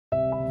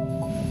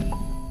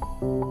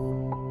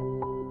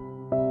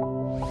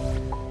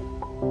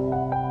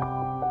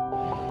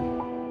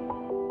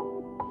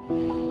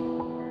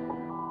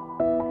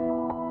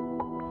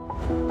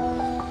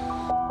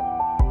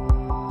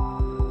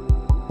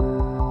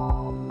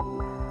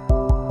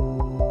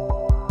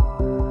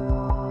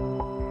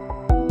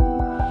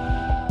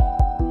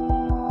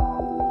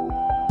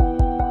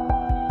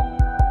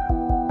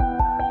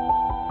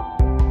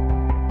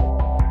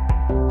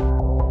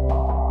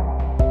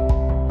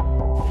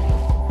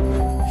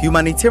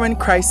Humanitarian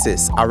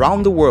crises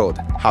around the world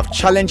have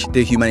challenged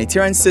the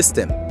humanitarian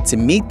system to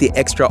meet the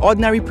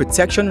extraordinary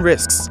protection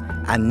risks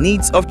and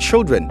needs of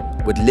children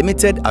with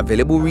limited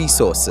available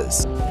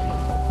resources.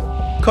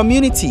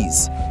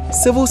 Communities,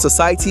 civil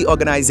society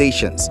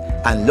organizations,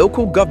 and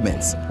local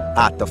governments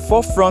are at the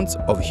forefront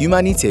of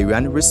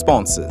humanitarian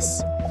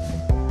responses.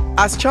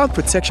 As child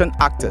protection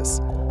actors,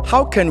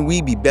 how can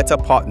we be better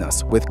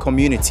partners with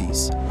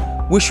communities?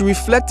 We should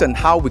reflect on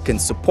how we can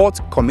support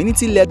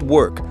community-led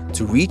work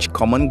to reach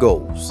common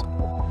goals.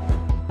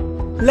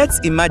 Let's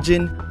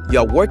imagine you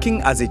are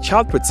working as a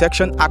child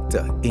protection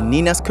actor in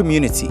Nina's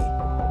community.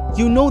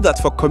 You know that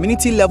for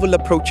community-level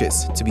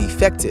approaches to be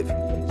effective,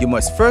 you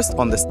must first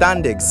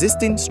understand the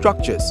existing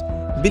structures,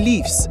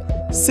 beliefs,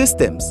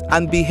 systems,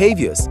 and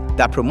behaviors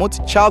that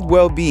promote child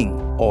well-being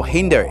or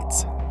hinder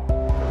it.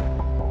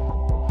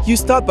 You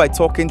start by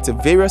talking to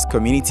various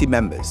community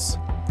members.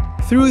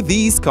 Through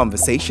these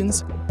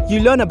conversations, you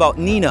learn about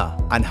Nina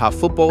and her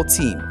football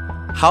team,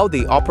 how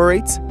they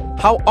operate,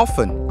 how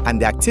often,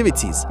 and the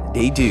activities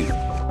they do.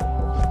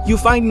 You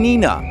find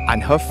Nina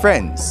and her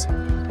friends.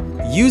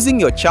 Using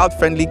your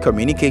child-friendly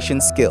communication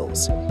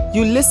skills,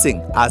 you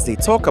listen as they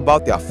talk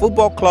about their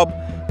football club,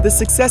 the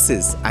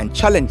successes and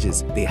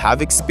challenges they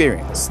have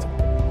experienced.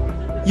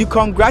 You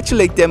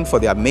congratulate them for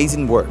their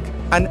amazing work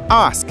and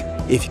ask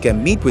if you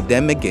can meet with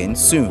them again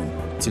soon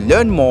to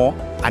learn more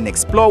and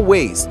explore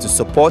ways to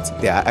support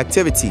their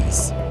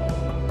activities.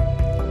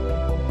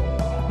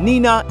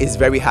 Nina is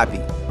very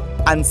happy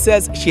and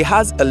says she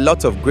has a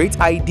lot of great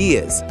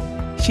ideas.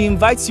 She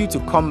invites you to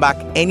come back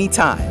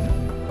anytime.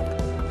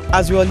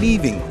 As you are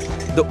leaving,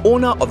 the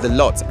owner of the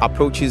lot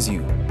approaches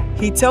you.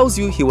 He tells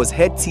you he was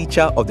head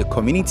teacher of the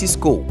community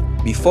school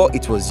before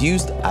it was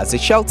used as a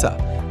shelter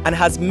and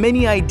has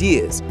many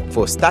ideas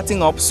for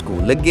starting up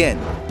school again.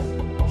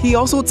 He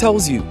also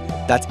tells you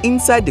that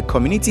inside the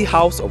community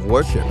house of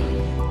worship,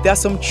 there are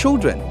some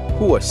children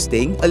who are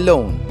staying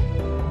alone.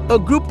 A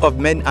group of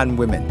men and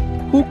women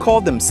who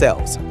call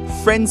themselves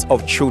Friends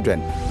of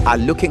Children are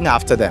looking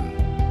after them.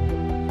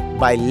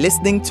 By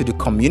listening to the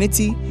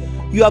community,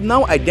 you have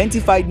now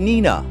identified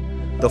Nina,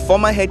 the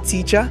former head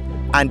teacher,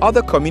 and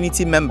other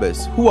community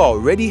members who are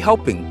already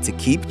helping to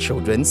keep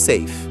children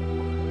safe.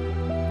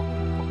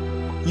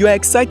 You are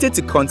excited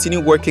to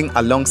continue working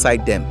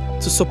alongside them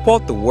to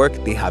support the work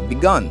they have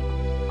begun.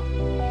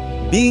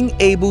 Being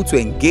able to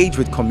engage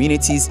with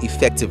communities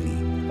effectively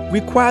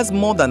requires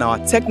more than our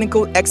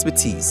technical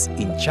expertise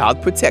in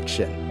child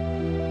protection.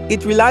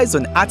 It relies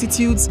on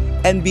attitudes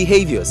and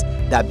behaviors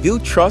that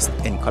build trust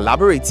and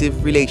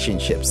collaborative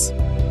relationships.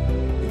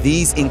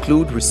 These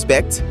include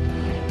respect,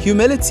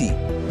 humility,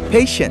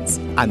 patience,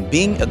 and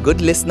being a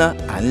good listener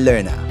and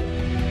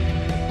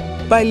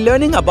learner. By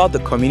learning about the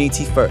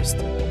community first,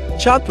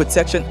 child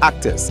protection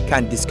actors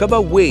can discover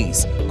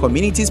ways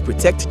communities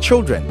protect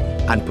children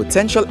and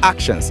potential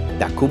actions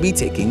that could be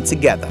taken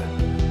together.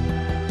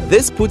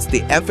 This puts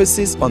the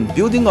emphasis on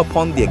building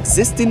upon the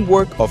existing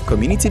work of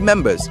community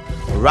members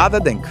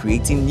rather than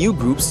creating new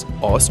groups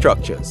or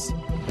structures.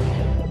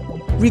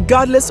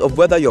 Regardless of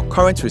whether your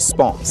current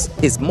response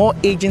is more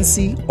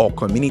agency or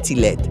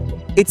community-led,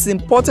 it's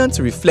important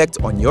to reflect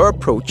on your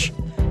approach,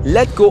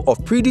 let go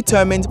of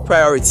predetermined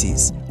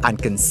priorities, and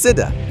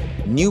consider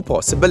new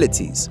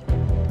possibilities.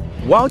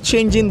 While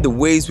changing the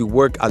ways we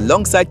work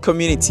alongside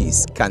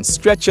communities can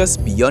stretch us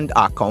beyond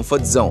our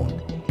comfort zone,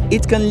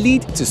 it can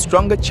lead to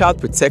stronger child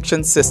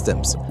protection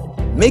systems,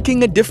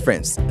 making a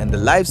difference in the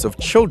lives of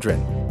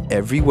children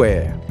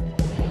everywhere.